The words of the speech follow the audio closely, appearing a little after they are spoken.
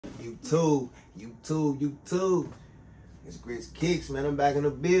You too. It's Grits Kicks, man. I'm back in the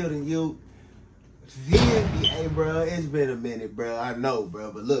building, you. Hey, bro, it's been a minute, bro. I know,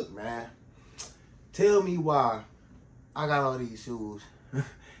 bro. But look, man. Tell me why I got all these shoes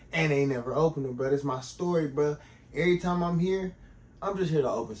and they never open them, bro. That's my story, bro. Every time I'm here, I'm just here to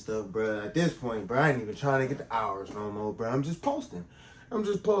open stuff, bro. At this point, bro, I ain't even trying to get the hours no more, bro. I'm just posting, bro. I'm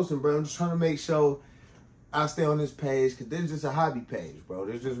just trying to make sure I stay on this page, because this is just a hobby page, bro.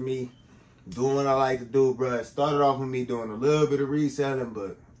 This is just me doing what I like to do, bro. It started off with me doing a little bit of reselling,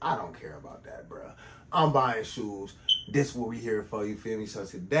 but I don't care about that, bro. I'm buying shoes. This is what we here for, you feel me? So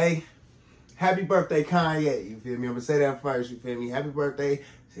today, happy birthday, Kanye, you feel me? I'm going to say that first, you feel me? Happy birthday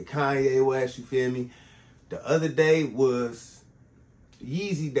to Kanye West, you feel me? The other day was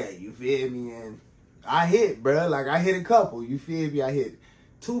YEEZY day, you feel me? And I hit, bro. Like, I hit a couple, you feel me? I hit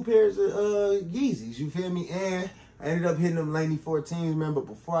 2 pairs of YEEZYs, you feel me? And I ended up hitting them Laney 14s, man. But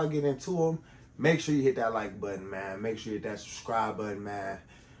before I get into them, make sure you hit that like button, man. Make sure you hit that subscribe button, man.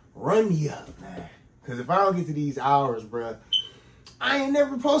 Run me up, man. Because if I don't get to these hours, bro, I ain't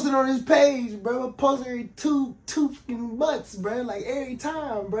never posted on this page, bro. I post every two fucking months, bro. Like, every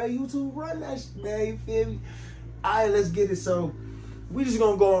time, bro. YouTube run that shit, man. You feel me? All right, let's get it. So, we just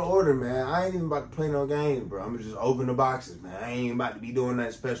gonna go in order, man. I ain't even about to play no games, bro. I'm gonna just open the boxes, man. I ain't about to be doing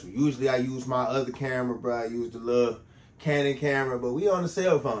nothing special. Usually, I use my other camera, bro. I use the little Canon camera, but we on the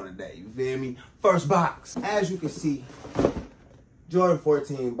cell phone today, you feel me? First box. As you can see, Jordan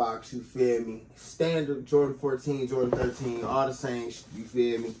 14 box, you feel me? Standard Jordan 14, Jordan 13, all the same, you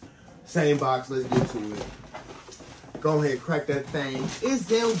feel me? Same box, let's get to it. Go ahead, crack that thing. It's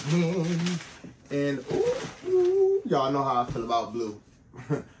open. And, ooh, y'all know how I feel about blue.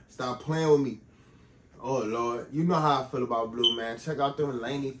 Stop playing with me. Oh, Lord. You know how I feel about blue, man. Check out them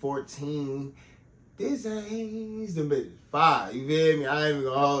Laney 14. Designs. Them bitches fire. You feel me? I ain't even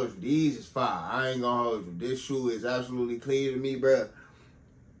gonna hold you. These is fire. I ain't gonna hold you. This shoe is absolutely clean to me, bro.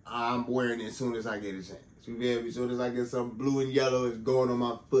 I'm wearing it as soon as I get a chance. You feel me? As soon as I get some blue and yellow, it's going on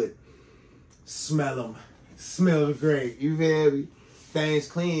my foot. Smell them. Smells great. You feel me? Things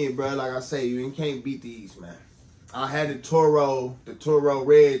clean, bro. Like I say, you can't beat these, man. I had the Toro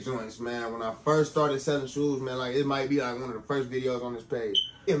red joints, man. When I first started selling shoes, man, like, it might be like one of the first videos on this page.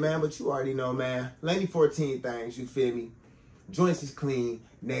 Yeah, man, but you already know, man. Laney 14 things, you feel me? Joints is clean.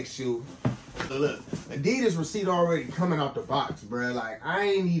 Next shoe. So look, Adidas receipt already coming out the box, bro. Like, I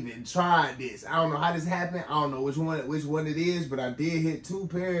ain't even tried this. I don't know how this happened. I don't know which one it is, but I did hit 2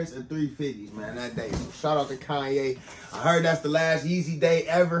 pairs of 350s, man, that day. So shout out to Kanye. I heard that's the last YEEZY day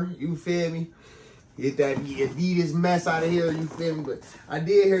ever. You feel me? Get that Adidas mess out of here, you feel me? But I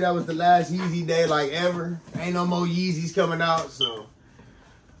did hear that was the last YEEZY day, like, ever. Ain't no more Yeezys coming out, so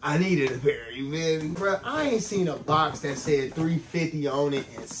I needed a pair, you feel me? Bro, I ain't seen a box that said 350 on it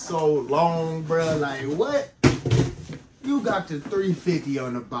in so long, bro. Like, what? You got the 350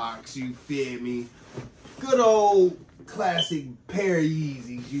 on the box, you feel me? Good old classic pair of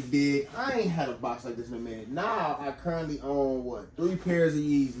Yeezys, you did. I ain't had a box like this in a minute. Now, I currently own, what, 3 pairs of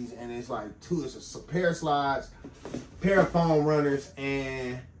Yeezys, and it's like it's a pair of slides, pair of foam runners,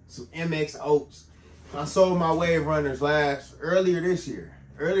 and some MX Oats. I sold my wave runners earlier this year,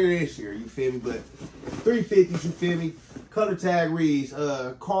 you feel me? But 350s, you feel me? Color tag reads,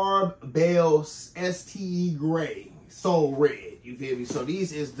 Carb Bell STE Gray, Soul Red, you feel me? So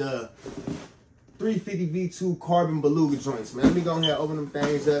these is the 350 V2 carbon beluga joints, man. Let me go ahead and open them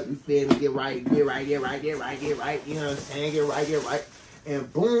things up, you feel me? Get right. You know what I'm saying? Get right.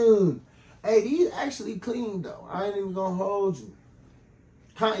 And boom. Hey, these actually clean, though. I ain't even gonna hold you.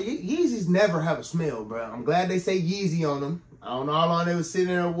 Yeezys never have a smell, bro. I'm glad they say Yeezy on them. I don't know how long they was sitting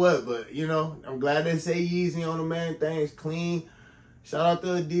there or what, but, you know, I'm glad they say Yeezy on them, man. Things clean. Shout out to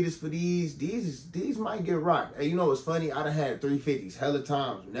Adidas for these. These might get rocked. Hey, you know what's funny? I done had 350s hella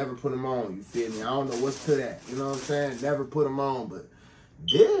times. Never put them on, you feel me? I don't know what's to that. You know what I'm saying? Never put them on, but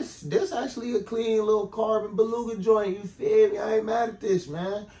this actually a clean little carbon beluga joint, you feel me? I ain't mad at this,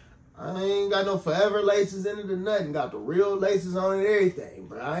 man. I ain't got no forever laces in it or nothing. Got the real laces on it and everything,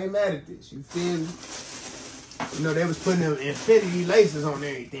 bro. I ain't mad at this, you feel me? You know, they was putting them infinity laces on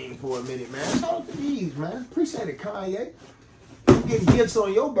everything for a minute, man. Shout out to these, man. Appreciate it, Kanye. You getting gifts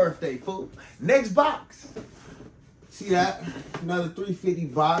on your birthday, fool. Next box. See that? Another 350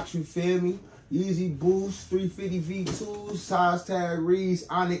 box, you feel me? YEEZY Boost, 350 V2s, size tag reads,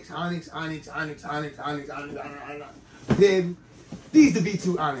 Onyx. Feel me? These the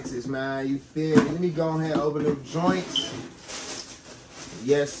V2 Onyxes, man. You feel me? Let me go ahead and open them joints.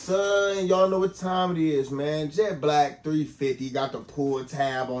 Yes, sir. And y'all know what time it is, man. Jet Black 350. Got the pull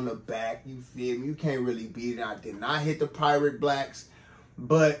tab on the back. You feel me? You can't really beat it. I did not hit the Pirate Blacks.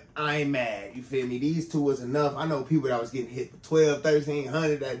 But I ain't mad, you feel me? These two was enough. I know people that was getting hit for 12,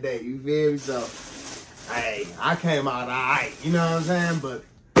 1300 that day, you feel me? So, hey, I came out all right, you know what I'm saying? But,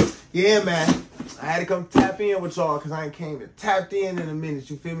 yeah, man, I had to come tap in with y'all because I ain't came to tapped in a minute,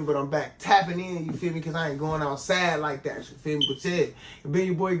 you feel me? But I'm back tapping in, you feel me? Because I ain't going outside like that, you feel me? But, yeah, it been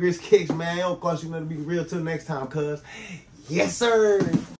your boy Grizz Kicks, man. It don't cost you nothing to be real till next time, cuz. Yes, sir.